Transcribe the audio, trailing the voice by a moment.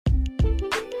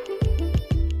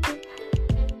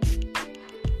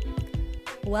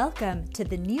Welcome to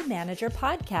the New Manager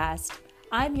Podcast.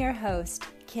 I'm your host,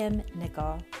 Kim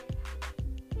Nickel.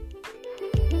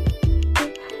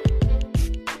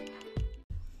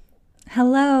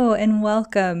 Hello and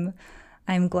welcome.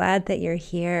 I'm glad that you're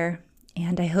here,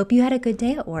 and I hope you had a good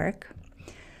day at work.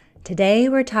 Today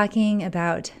we're talking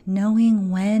about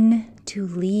knowing when to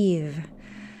leave.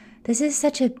 This is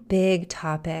such a big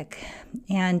topic,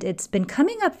 and it's been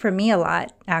coming up for me a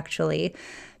lot, actually,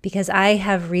 because I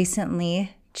have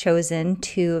recently chosen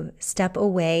to step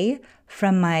away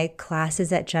from my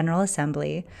classes at General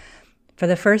Assembly. For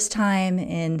the first time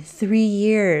in 3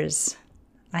 years,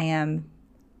 I am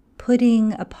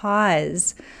putting a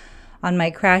pause on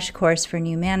my crash course for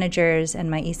new managers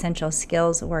and my essential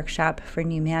skills workshop for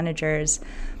new managers.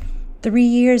 3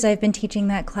 years I've been teaching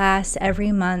that class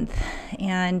every month,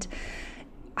 and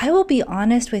I will be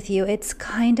honest with you, it's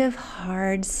kind of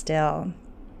hard still.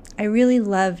 I really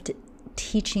loved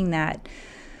teaching that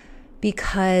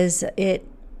because it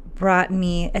brought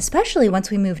me, especially once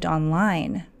we moved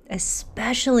online, As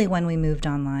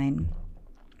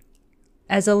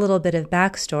a little bit of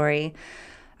backstory,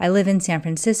 I live in San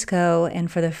Francisco,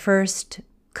 and for the first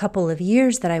couple of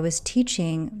years that I was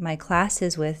teaching my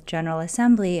classes with General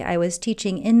Assembly, I was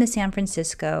teaching in the San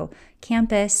Francisco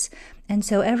campus, and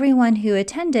so everyone who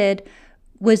attended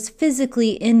was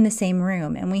physically in the same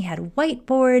room, and we had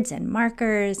whiteboards and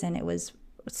markers, and it was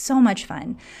so much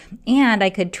fun. And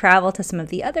I could travel to some of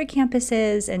the other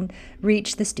campuses and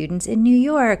reach the students in New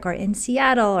York or in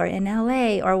Seattle or in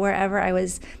LA or wherever I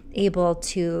was able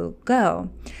to go.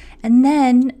 And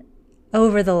then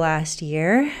over the last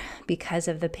year, because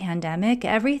of the pandemic,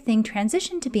 everything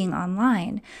transitioned to being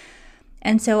online.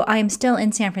 And so I'm still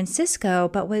in San Francisco,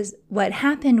 but what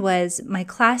happened was my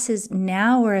classes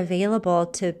now were available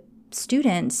to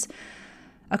students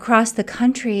across the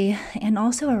country and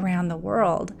also around the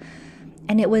world.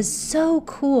 And it was so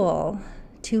cool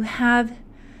to have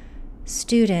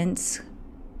students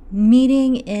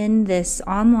meeting in this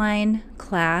online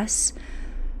class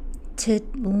to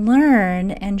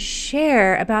learn and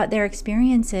share about their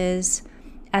experiences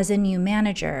as a new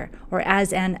manager, or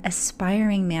as an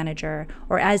aspiring manager,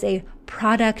 or as a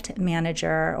product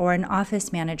manager, or an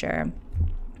office manager,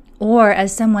 or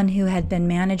as someone who had been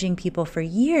managing people for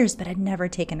years but had never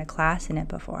taken a class in it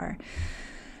before.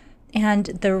 And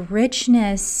the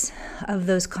richness of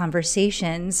those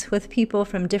conversations with people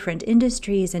from different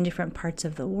industries and different parts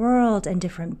of the world and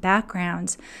different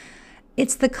backgrounds,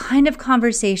 it's the kind of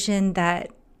conversation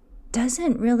that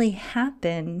doesn't really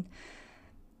happen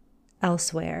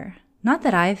elsewhere. Not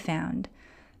that I've found.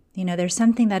 There's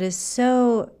something that is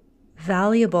so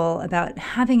valuable about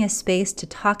having a space to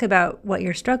talk about what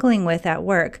you're struggling with at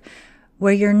work,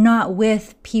 where you're not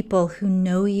with people who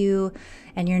know you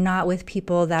and you're not with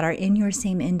people that are in your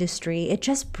same industry. It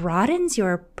just broadens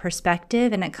your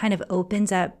perspective, and it kind of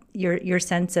opens up your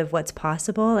sense of what's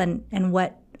possible and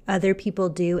what other people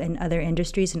do in other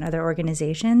industries and other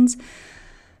organizations.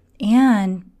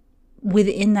 And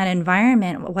within that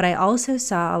environment, what I also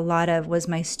saw a lot of was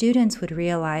my students would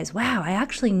realize, wow, I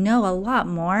actually know a lot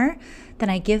more than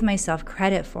I give myself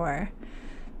credit for.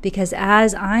 Because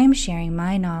as I'm sharing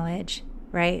my knowledge,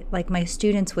 right, like my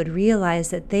students would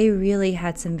realize that they really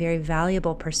had some very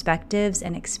valuable perspectives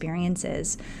and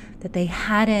experiences that they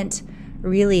hadn't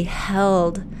really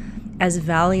held as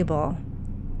valuable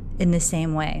in the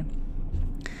same way.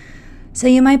 So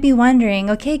you might be wondering,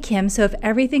 okay, Kim, so if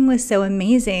everything was so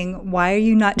amazing, why are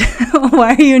you not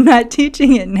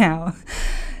teaching it now?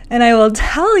 And I will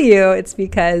tell you, it's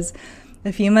because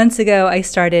a few months ago, I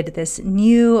started this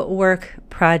new work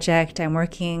project. I'm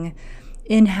working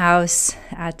in-house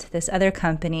at this other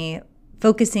company,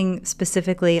 focusing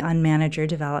specifically on manager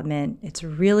development. It's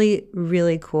really,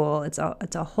 really cool. It's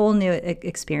a whole new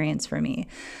experience for me.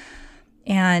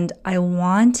 And I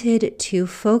wanted to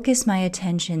focus my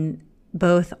attention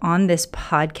both on this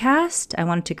podcast. I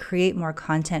wanted to create more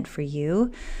content for you,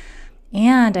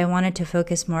 and I wanted to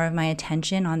focus more of my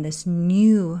attention on this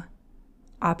new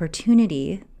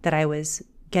opportunity that I was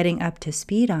getting up to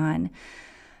speed on.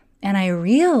 And I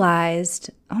realized,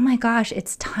 oh my gosh,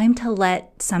 it's time to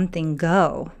let something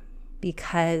go,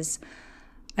 because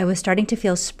I was starting to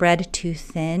feel spread too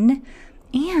thin.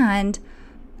 And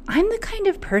I'm the kind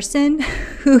of person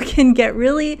who can get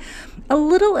really a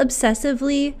little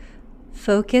obsessively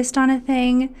focused on a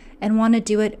thing and want to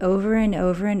do it over and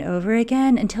over and over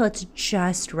again until it's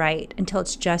just right, until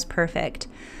it's just perfect.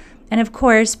 And of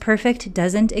course, perfect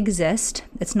doesn't exist.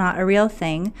 It's not a real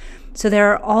thing. So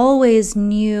there are always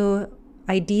new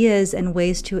ideas and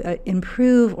ways to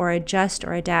improve or adjust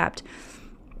or adapt.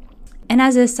 And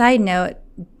as a side note,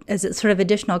 as a sort of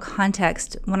additional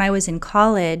context, when I was in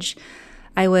college,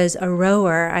 I was a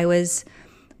rower. I was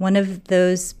one of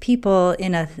those people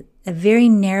in a very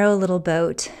narrow little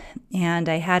boat, and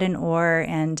I had an oar,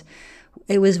 and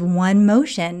it was one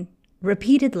motion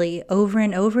repeatedly over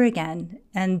and over again.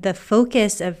 And the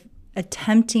focus of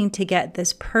attempting to get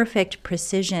this perfect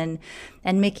precision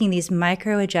and making these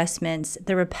micro adjustments,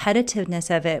 the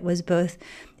repetitiveness of it was both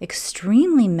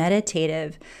extremely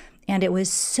meditative, and it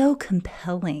was so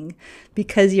compelling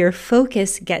because your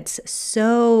focus gets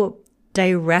so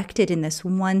directed in this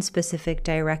one specific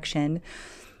direction.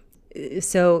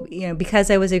 So,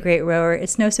 because I was a great rower,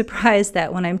 it's no surprise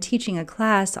that when I'm teaching a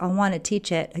class, I'll want to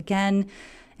teach it again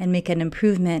and make an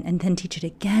improvement, and then teach it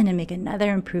again and make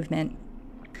another improvement.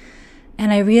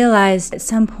 And I realized at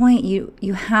some point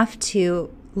you have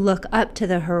to look up to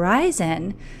the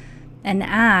horizon and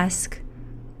ask,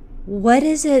 what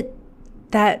is it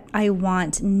that I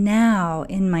want now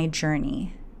in my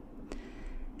journey?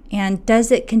 And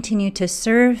does it continue to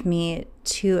serve me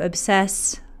to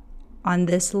obsess on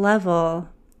this level,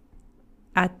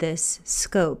 at this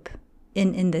scope,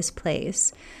 in this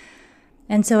place?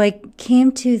 And so I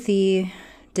came to the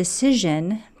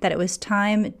decision that it was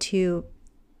time to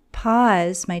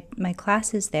pause my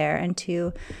classes there and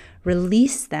to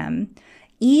release them,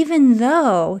 even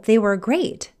though they were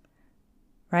great,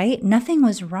 right? Nothing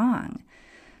was wrong.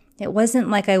 It wasn't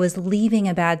like I was leaving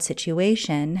a bad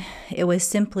situation. It was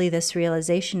simply this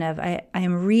realization of I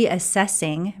am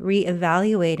reassessing,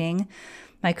 reevaluating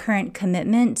my current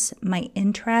commitments, my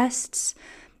interests,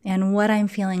 and what I'm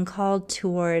feeling called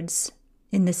towards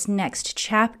in this next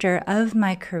chapter of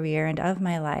my career and of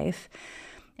my life.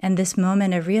 And this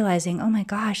moment of realizing, oh my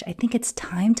gosh, I think it's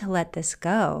time to let this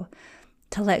go,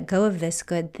 to let go of this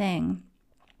good thing.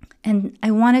 And I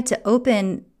wanted to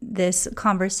open this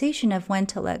conversation of when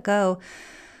to let go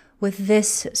with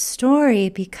this story,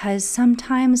 because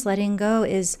sometimes letting go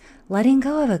is letting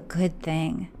go of a good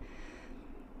thing.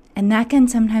 And that can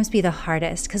sometimes be the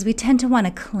hardest, because we tend to want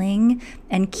to cling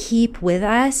and keep with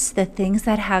us the things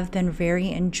that have been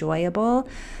very enjoyable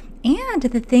and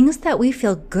the things that we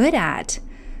feel good at.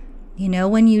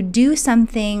 When you do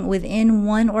something within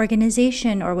one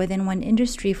organization or within one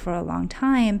industry for a long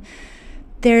time,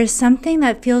 there's something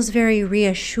that feels very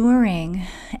reassuring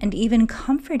and even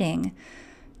comforting,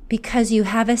 because you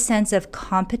have a sense of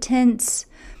competence,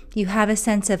 you have a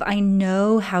sense of, I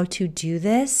know how to do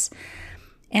this,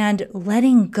 and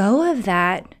letting go of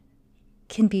that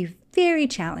can be very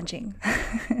challenging,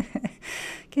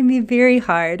 can be very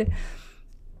hard.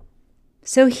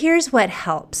 So here's what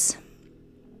helps.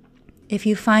 If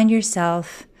you find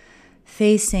yourself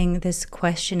facing this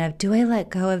question of, do I let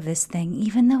go of this thing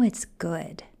even though it's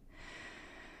good?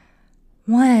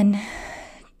 One,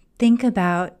 think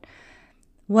about,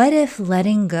 what if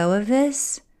letting go of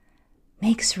this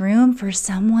makes room for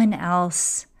someone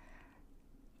else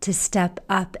to step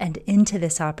up and into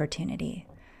this opportunity?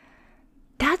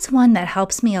 That's one that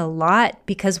helps me a lot,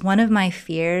 because one of my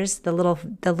fears, the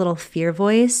little fear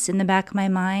voice in the back of my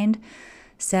mind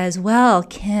says, well,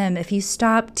 Kim, if you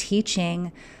stop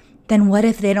teaching, then what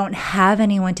if they don't have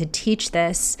anyone to teach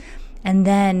this? And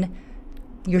then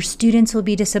your students will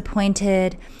be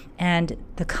disappointed, and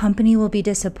the company will be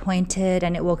disappointed,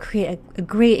 and it will create a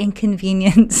great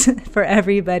inconvenience for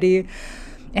everybody.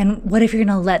 And what if you're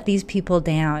going to let these people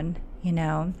down,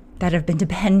 that have been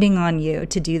depending on you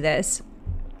to do this?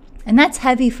 And that's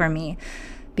heavy for me,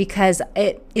 because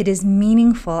it is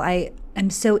meaningful. I am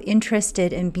so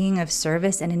interested in being of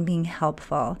service and in being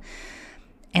helpful.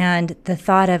 And the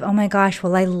thought of, oh my gosh,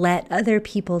 will I let other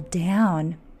people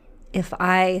down if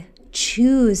I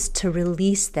choose to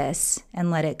release this and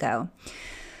let it go?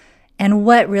 And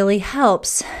what really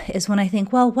helps is when I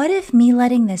think, well, what if me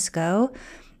letting this go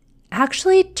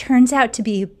actually turns out to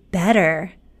be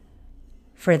better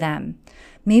for them?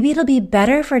 Maybe it'll be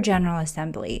better for General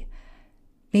Assembly.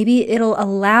 Maybe it'll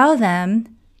allow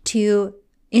them to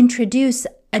introduce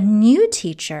a new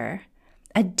teacher,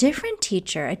 a different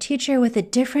teacher, a teacher with a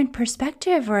different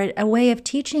perspective or a way of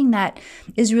teaching that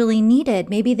is really needed.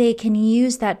 Maybe they can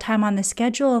use that time on the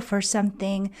schedule for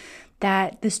something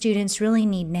that the students really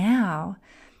need now.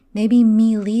 Maybe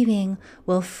me leaving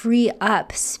will free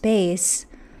up space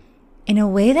in a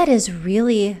way that is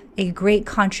really a great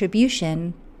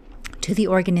contribution to the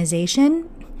organization,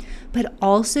 but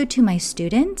also to my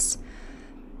students,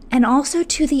 and also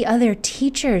to the other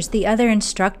teachers, the other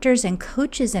instructors and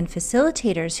coaches and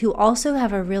facilitators who also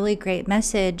have a really great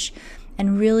message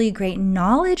and really great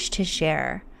knowledge to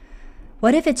share.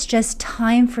 What if it's just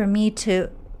time for me to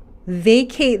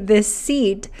vacate this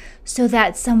seat so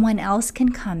that someone else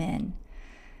can come in?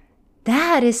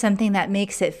 That is something that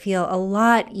makes it feel a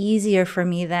lot easier for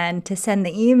me then to send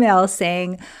the email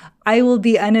saying, I will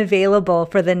be unavailable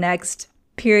for the next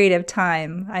period of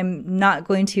time. I'm not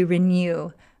going to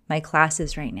renew my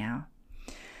classes right now.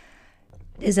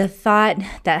 Is a thought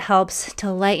that helps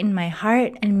to lighten my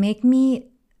heart and make me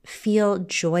feel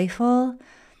joyful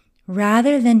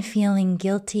rather than feeling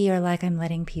guilty or like I'm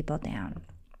letting people down.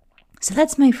 So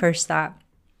that's my first thought.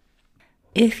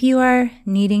 If you are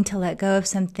needing to let go of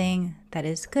something that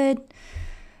is good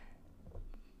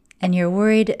and you're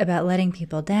worried about letting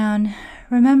people down,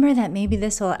 remember that maybe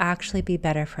this will actually be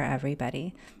better for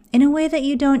everybody in a way that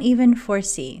you don't even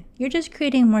foresee. You're just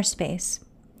creating more space.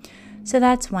 So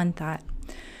that's one thought.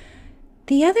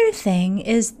 The other thing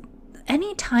is,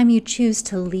 anytime you choose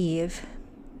to leave,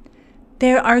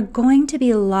 there are going to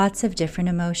be lots of different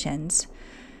emotions.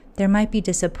 There might be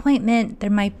disappointment, there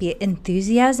might be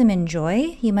enthusiasm and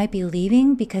joy. You might be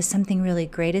leaving because something really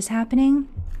great is happening.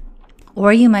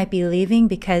 Or you might be leaving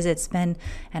because it's been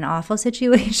an awful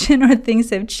situation or things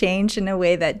have changed in a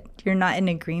way that you're not in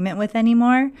agreement with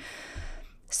anymore.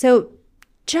 So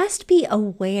just be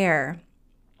aware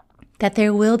that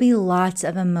there will be lots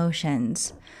of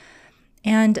emotions.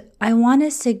 And I want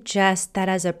to suggest that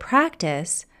as a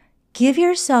practice, give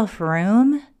yourself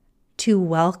room to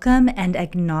welcome and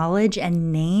acknowledge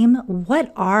and name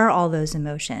what are all those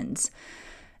emotions.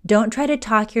 Don't try to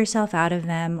talk yourself out of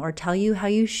them or tell you how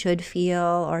you should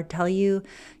feel or tell you,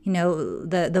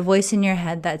 the voice in your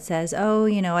head that says, oh,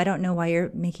 I don't know why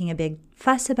you're making a big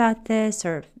fuss about this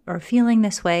or feeling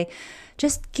this way.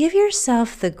 Just give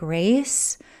yourself the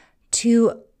grace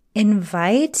to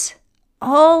invite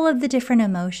all of the different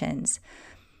emotions.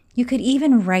 You could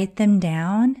even write them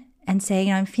down and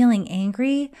say, I'm feeling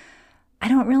angry. I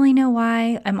don't really know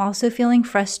why. I'm also feeling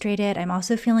frustrated. I'm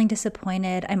also feeling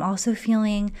disappointed. I'm also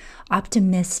feeling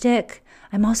optimistic.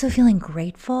 I'm also feeling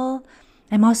grateful.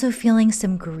 I'm also feeling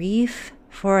some grief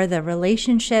for the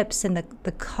relationships and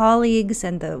the colleagues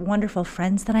and the wonderful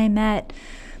friends that I met.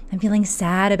 I'm feeling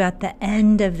sad about the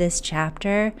end of this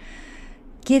chapter.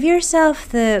 Give yourself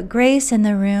the grace and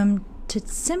the room to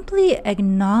simply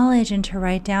acknowledge and to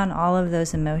write down all of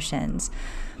those emotions.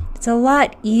 It's a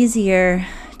lot easier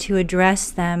to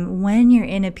address them when you're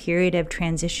in a period of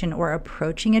transition or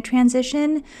approaching a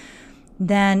transition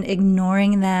than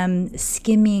ignoring them,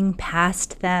 skimming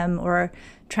past them, or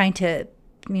trying to,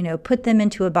 put them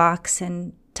into a box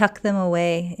and tuck them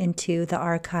away into the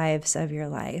archives of your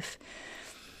life.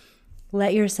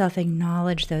 Let yourself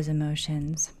acknowledge those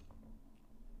emotions.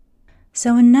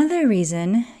 So another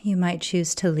reason you might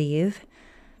choose to leave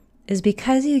is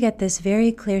because you get this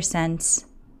very clear sense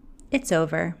it's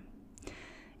over.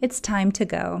 It's time to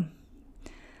go.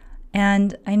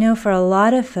 And I know for a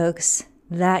lot of folks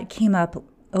that came up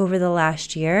over the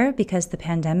last year because the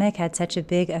pandemic had such a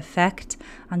big effect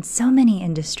on so many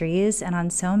industries and on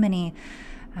so many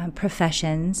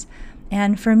professions.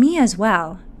 And for me as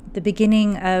well, the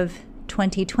beginning of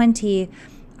 2020,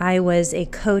 I was a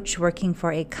coach working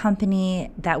for a company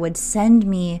that would send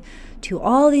me to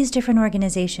all these different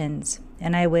organizations,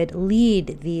 and I would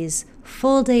lead these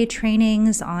full-day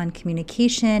trainings on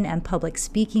communication and public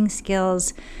speaking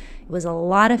skills. It was a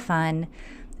lot of fun.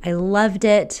 I loved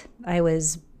it. I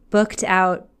was booked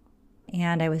out,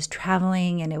 and I was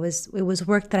traveling, and it was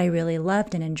work that I really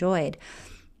loved and enjoyed.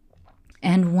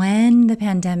 And when the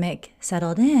pandemic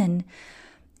settled in,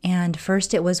 and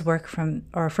first it was 2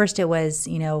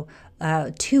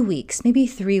 weeks, maybe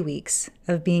 3 weeks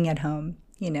of being at home.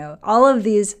 All of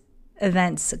these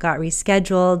events got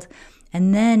rescheduled.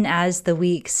 And then as the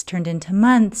weeks turned into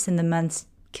months and the months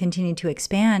continued to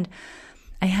expand,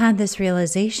 I had this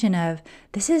realization of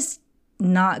this is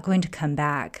not going to come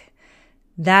back.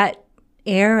 That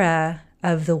era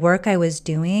of the work I was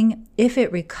doing, if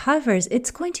it recovers, it's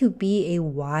going to be a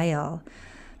while.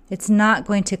 It's not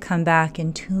going to come back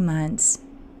in 2 months,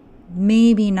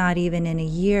 maybe not even in a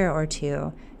year or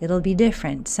two. It'll be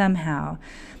different somehow.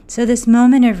 So this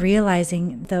moment of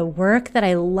realizing the work that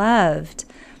I loved,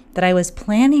 that I was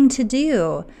planning to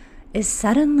do, is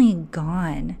suddenly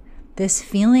gone. This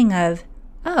feeling of,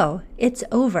 oh, it's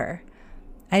over.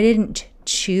 I didn't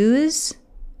choose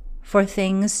for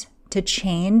things to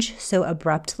change so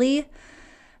abruptly,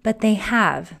 but they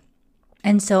have.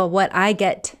 And so what I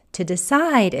get to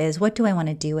decide is, what do I want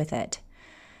to do with it?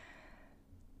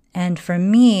 And for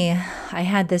me, I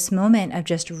had this moment of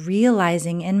just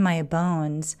realizing in my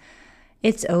bones,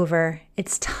 it's over.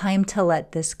 It's time to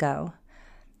let this go.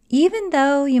 Even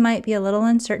though you might be a little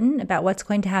uncertain about what's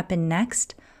going to happen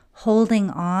next, holding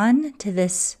on to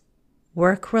this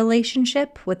work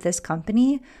relationship with this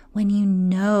company, when you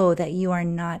know that you are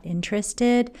not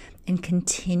interested in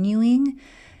continuing,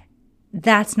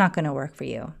 that's not going to work for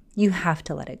you. You have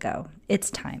to let it go.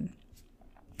 It's time.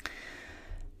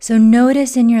 So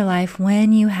notice in your life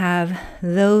when you have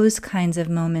those kinds of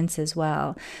moments as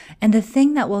well. And the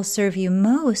thing that will serve you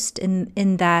most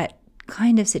in that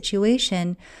kind of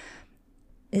situation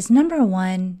is, number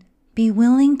one, be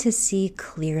willing to see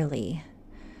clearly.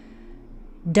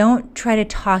 Don't try to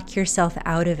talk yourself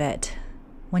out of it.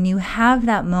 When you have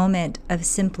that moment of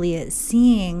simply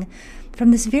seeing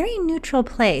from this very neutral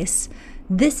place,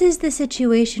 this is the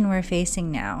situation we're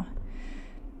facing now.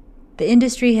 The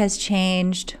industry has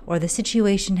changed, or the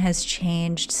situation has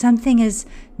changed. Something is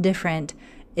different.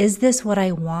 Is this what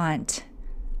I want?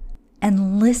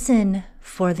 And listen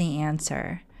for the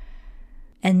answer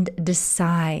and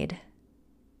decide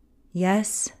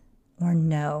yes or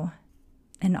no,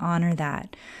 and honor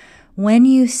that. When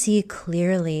you see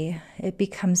clearly, it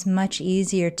becomes much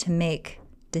easier to make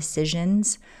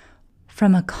decisions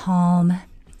from a calm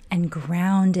and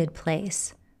grounded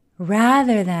place,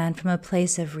 rather than from a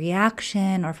place of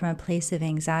reaction or from a place of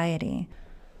anxiety.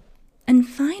 And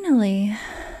finally,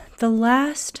 the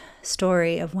last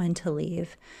story of when to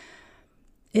leave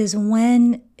is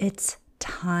when it's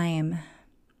time.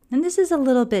 And this is a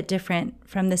little bit different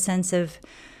from the sense of,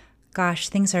 gosh,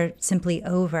 things are simply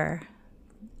over.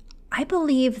 I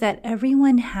believe that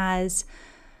everyone has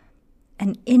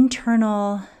an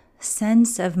internal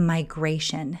sense of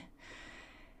migration,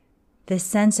 this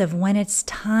sense of when it's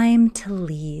time to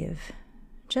leave.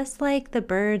 Just like the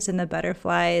birds and the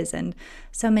butterflies and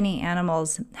so many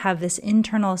animals have this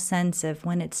internal sense of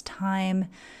when it's time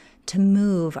to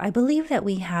move. I believe that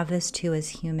we have this too as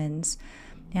humans.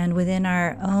 And within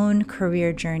our own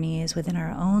career journeys, within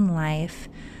our own life,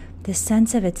 this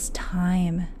sense of it's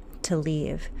time to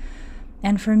leave.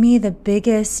 And for me, the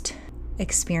biggest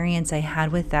experience I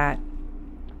had with that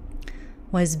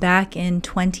was back in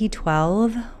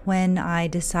 2012 when I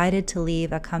decided to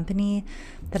leave a company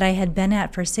that I had been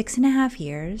at for 6.5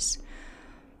 years.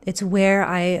 It's where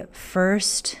I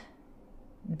first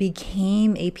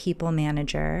became a people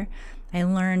manager. I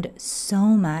learned so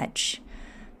much.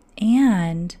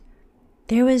 And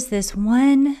there was this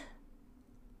one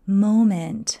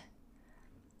moment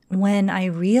when I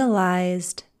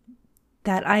realized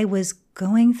that I was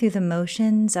going through the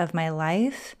motions of my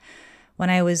life, when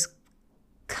I was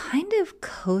kind of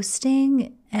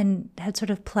coasting and had sort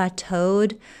of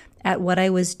plateaued at what I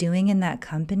was doing in that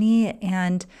company.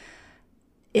 And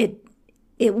it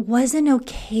wasn't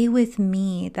okay with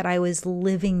me that I was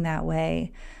living that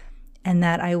way and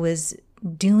that I was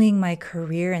doing my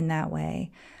career in that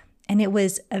way. And it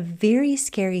was a very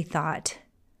scary thought,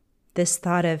 this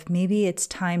thought of maybe it's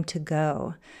time to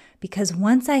go. Because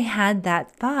once I had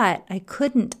that thought, I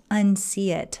couldn't unsee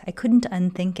it. I couldn't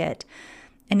unthink it.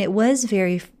 And it was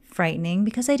very frightening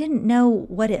because I didn't know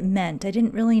what it meant. I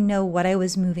didn't really know what I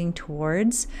was moving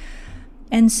towards.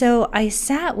 And so I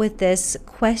sat with this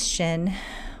question,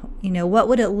 what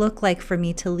would it look like for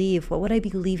me to leave? What would I be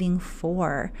leaving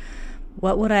for?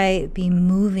 What would I be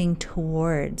moving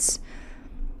towards?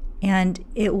 And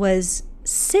it was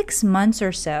 6 months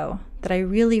or so that I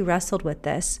really wrestled with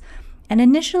this. And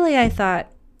initially I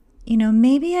thought,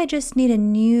 maybe I just need a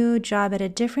new job at a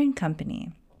different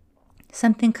company,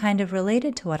 something kind of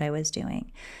related to what I was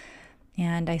doing.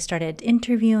 And I started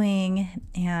interviewing,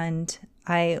 and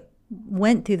I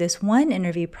went through this one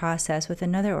interview process with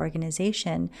another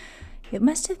organization. It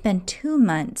must have been 2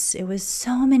 months. It was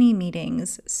so many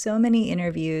meetings, so many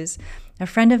interviews. A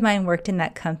friend of mine worked in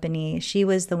that company. She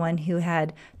was the one who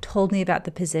had told me about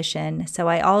the position. So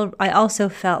I also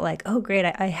felt like, oh, great,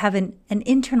 I have an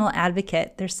internal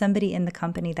advocate. There's somebody in the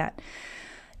company that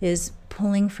is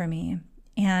pulling for me.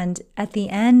 And at the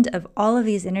end of all of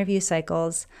these interview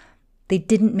cycles, they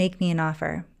didn't make me an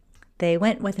offer. They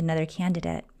went with another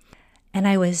candidate. And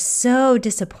I was so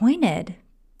disappointed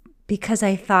because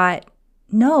I thought,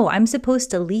 no, I'm supposed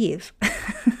to leave.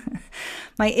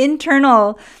 My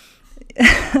internal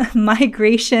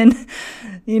migration,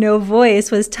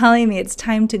 voice was telling me it's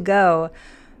time to go.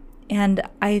 And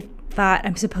I thought,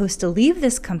 I'm supposed to leave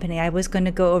this company. I was going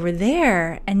to go over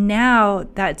there. And now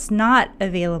that's not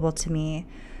available to me.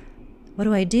 What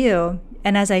do I do?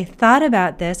 And as I thought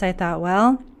about this, I thought,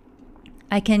 well,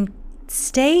 I can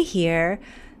stay here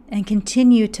and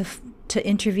continue to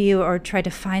interview or try to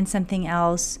find something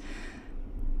else,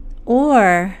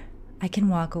 or I can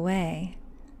walk away.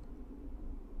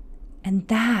 And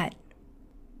that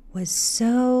was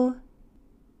so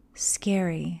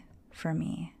scary for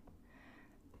me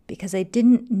because I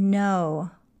didn't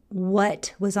know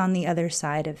what was on the other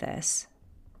side of this.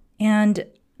 And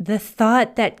the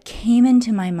thought that came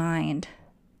into my mind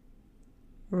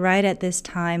right at this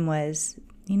time was,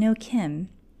 Kim,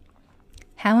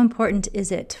 how important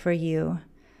is it for you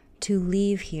to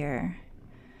leave here?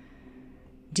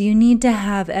 Do you need to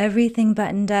have everything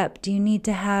buttoned up? Do you need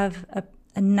to have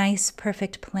a nice,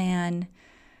 perfect plan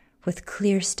with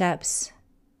clear steps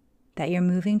that you're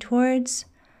moving towards?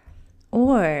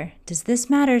 Or does this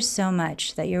matter so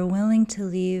much that you're willing to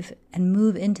leave and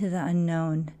move into the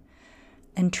unknown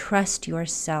and trust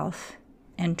yourself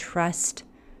and trust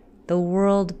the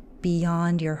world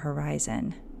beyond your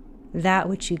horizon, that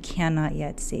which you cannot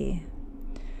yet see?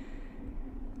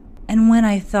 And when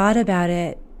I thought about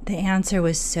it, the answer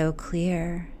was so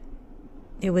clear.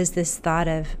 It was this thought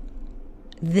of,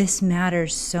 this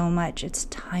matters so much, it's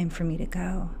time for me to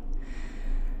go.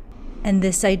 And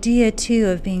this idea too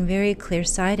of being very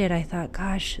clear-sighted, I thought,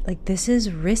 gosh, this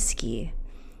is risky.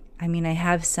 I mean, I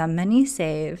have some money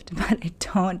saved, but I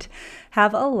don't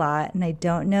have a lot, and I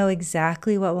don't know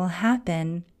exactly what will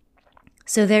happen.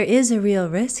 So there is a real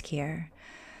risk here.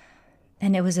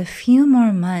 And it was a few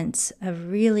more months of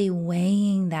really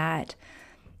weighing that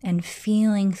and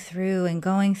feeling through and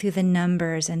going through the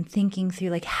numbers and thinking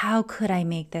through, how could I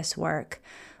make this work?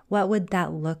 What would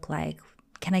that look like?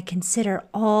 Can I consider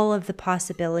all of the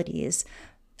possibilities?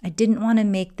 I didn't want to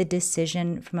make the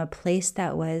decision from a place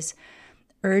that was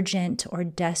urgent or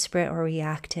desperate or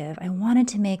reactive. I wanted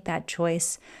to make that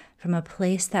choice from a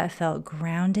place that felt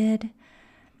grounded.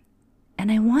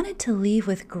 And I wanted to leave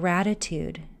with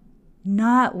gratitude,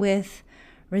 not with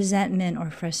resentment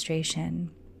or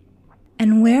frustration.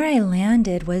 And where I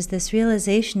landed was this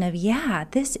realization of, yeah,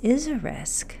 this is a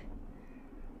risk.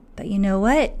 But you know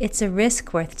what? It's a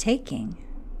risk worth taking.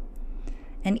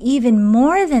 And even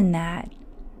more than that,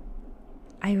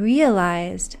 I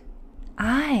realized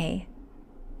I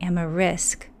am a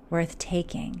risk worth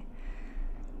taking.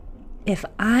 If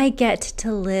I get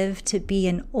to live to be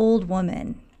an old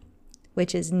woman,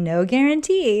 which is no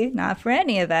guarantee, not for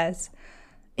any of us,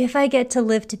 if I get to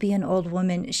live to be an old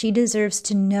woman, she deserves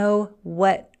to know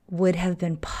what would have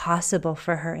been possible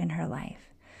for her in her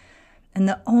life. And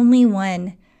the only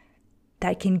one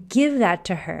that can give that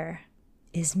to her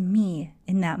is me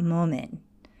in that moment,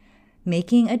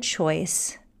 making a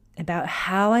choice about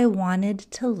how I wanted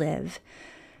to live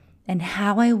and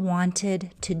how I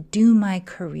wanted to do my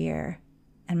career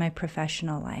and my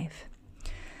professional life.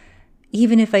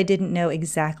 Even if I didn't know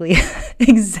exactly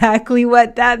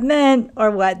what that meant or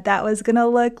what that was going to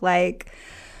look like.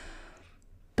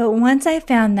 But once I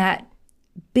found that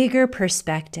bigger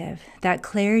perspective, that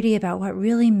clarity about what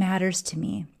really matters to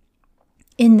me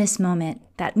in this moment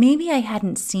that maybe I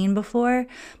hadn't seen before,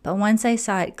 but once I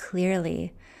saw it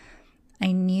clearly,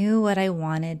 I knew what I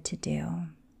wanted to do.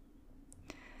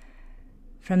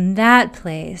 From that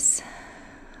place,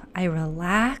 I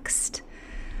relaxed.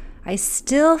 I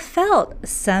still felt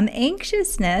some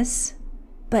anxiousness,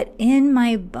 but in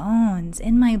my bones,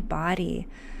 in my body,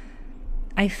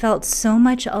 I felt so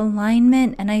much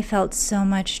alignment and I felt so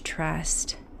much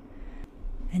trust.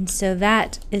 And so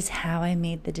that is how I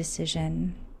made the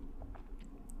decision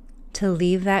to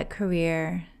leave that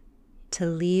career, to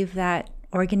leave that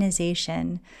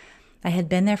organization. I had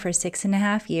been there for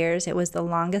 6.5 years. It was the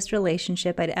longest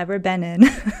relationship I'd ever been in.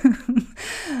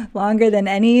 Longer than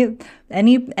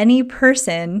any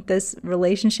person, this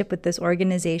relationship with this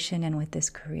organization and with this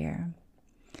career.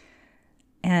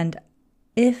 And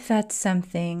if that's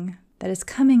something that is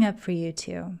coming up for you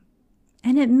too,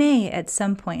 and it may at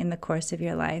some point in the course of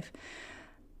your life,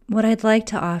 what I'd like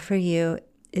to offer you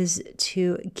is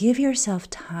to give yourself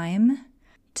time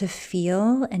to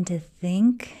feel and to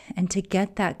think and to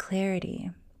get that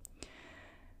clarity,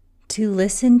 to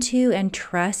listen to and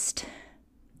trust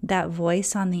that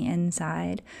voice on the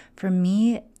inside. For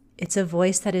me, it's a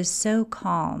voice that is so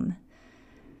calm.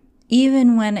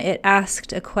 Even when it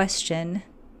asked a question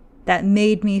that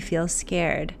made me feel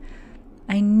scared,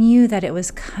 I knew that it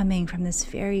was coming from this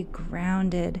very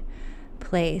grounded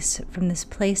place, from this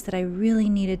place that I really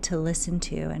needed to listen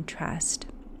to and trust.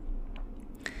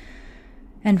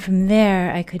 And from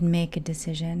there, I could make a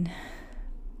decision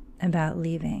about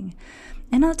leaving.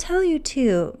 And I'll tell you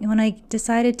too, when I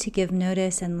decided to give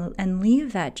notice and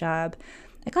leave that job,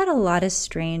 I got a lot of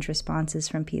strange responses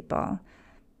from people.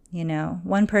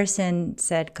 One person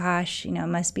said, gosh, it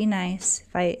must be nice.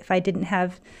 If I didn't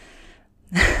have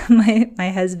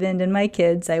my husband and my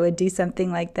kids, I would do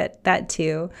something like that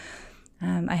too.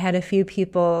 I had a few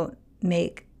people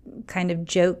make kind of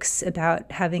jokes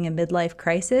about having a midlife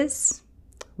crisis,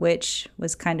 which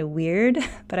was kind of weird,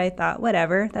 but I thought,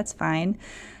 whatever, that's fine.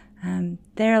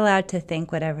 they're allowed to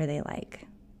think whatever they like,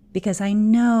 because I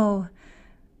know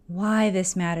why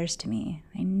this matters to me.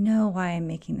 I know why I'm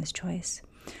making this choice.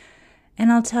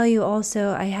 And I'll tell you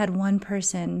also, I had one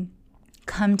person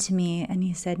come to me and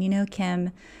he said,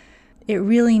 Kim, it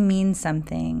really means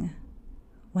something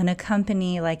when a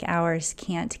company like ours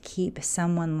can't keep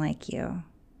someone like you.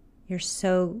 You're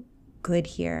so good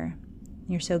here.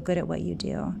 You're so good at what you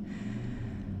do.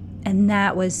 And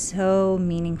that was so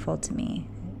meaningful to me.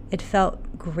 It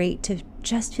felt great to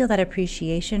just feel that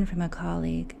appreciation from a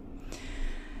colleague.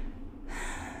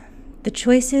 The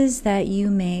choices that you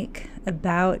make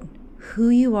about who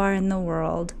you are in the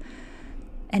world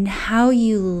and how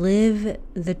you live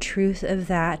the truth of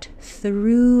that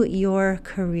through your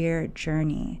career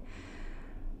journey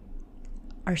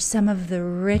are some of the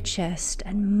richest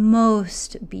and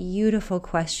most beautiful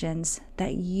questions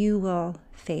that you will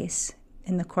face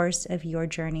in the course of your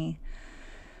journey.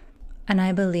 And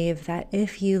I believe that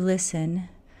if you listen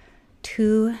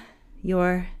to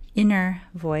your inner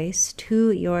voice,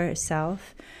 to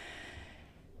yourself,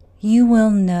 you will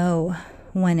know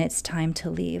when it's time to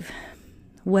leave.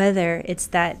 Whether it's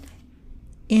that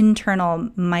internal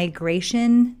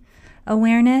migration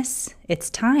awareness,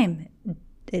 it's time.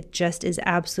 It just is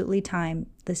absolutely time.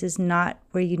 This is not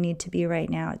where you need to be right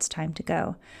now. It's time to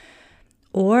go.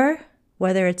 Or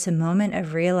whether it's a moment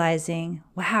of realizing,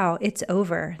 wow, it's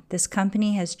over. This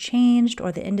company has changed,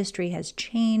 or the industry has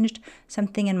changed.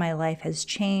 Something in my life has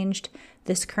changed.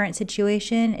 This current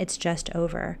situation, it's just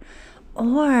over.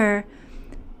 Or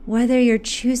whether you're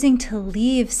choosing to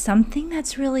leave something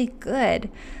that's really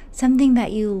good, something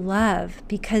that you love,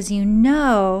 because you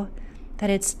know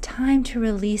that it's time to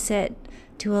release it,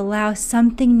 to allow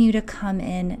something new to come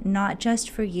in, not just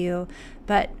for you,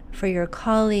 but for your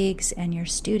colleagues and your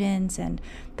students and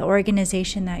the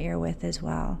organization that you're with as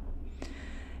well.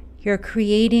 You're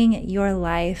creating your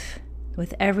life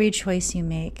with every choice you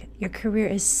make. Your career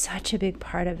is such a big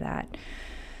part of that.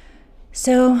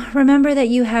 So remember that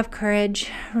you have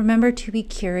courage. Remember to be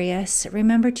curious.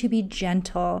 Remember to be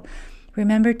gentle.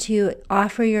 Remember to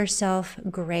offer yourself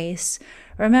grace.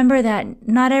 Remember that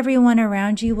not everyone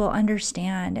around you will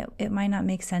understand. It might not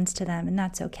make sense to them, and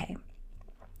that's okay.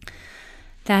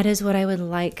 That is what I would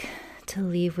like to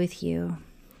leave with you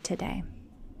today.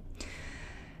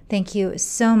 Thank you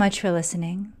so much for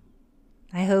listening.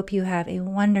 I hope you have a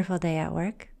wonderful day at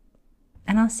work,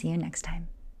 and I'll see you next time.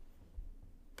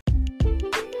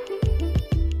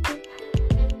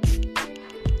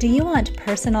 Do you want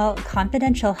personal,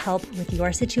 confidential help with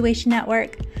your situation at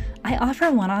work? I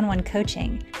offer one-on-one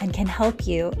coaching and can help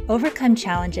you overcome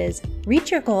challenges,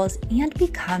 reach your goals, and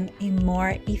become a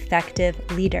more effective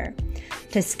leader.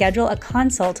 To schedule a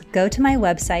consult, go to my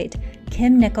website,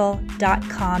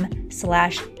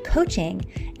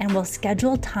 kimnicol.com/coaching, and we'll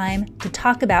schedule time to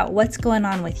talk about what's going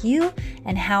on with you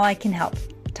and how I can help.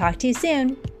 Talk to you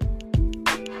soon.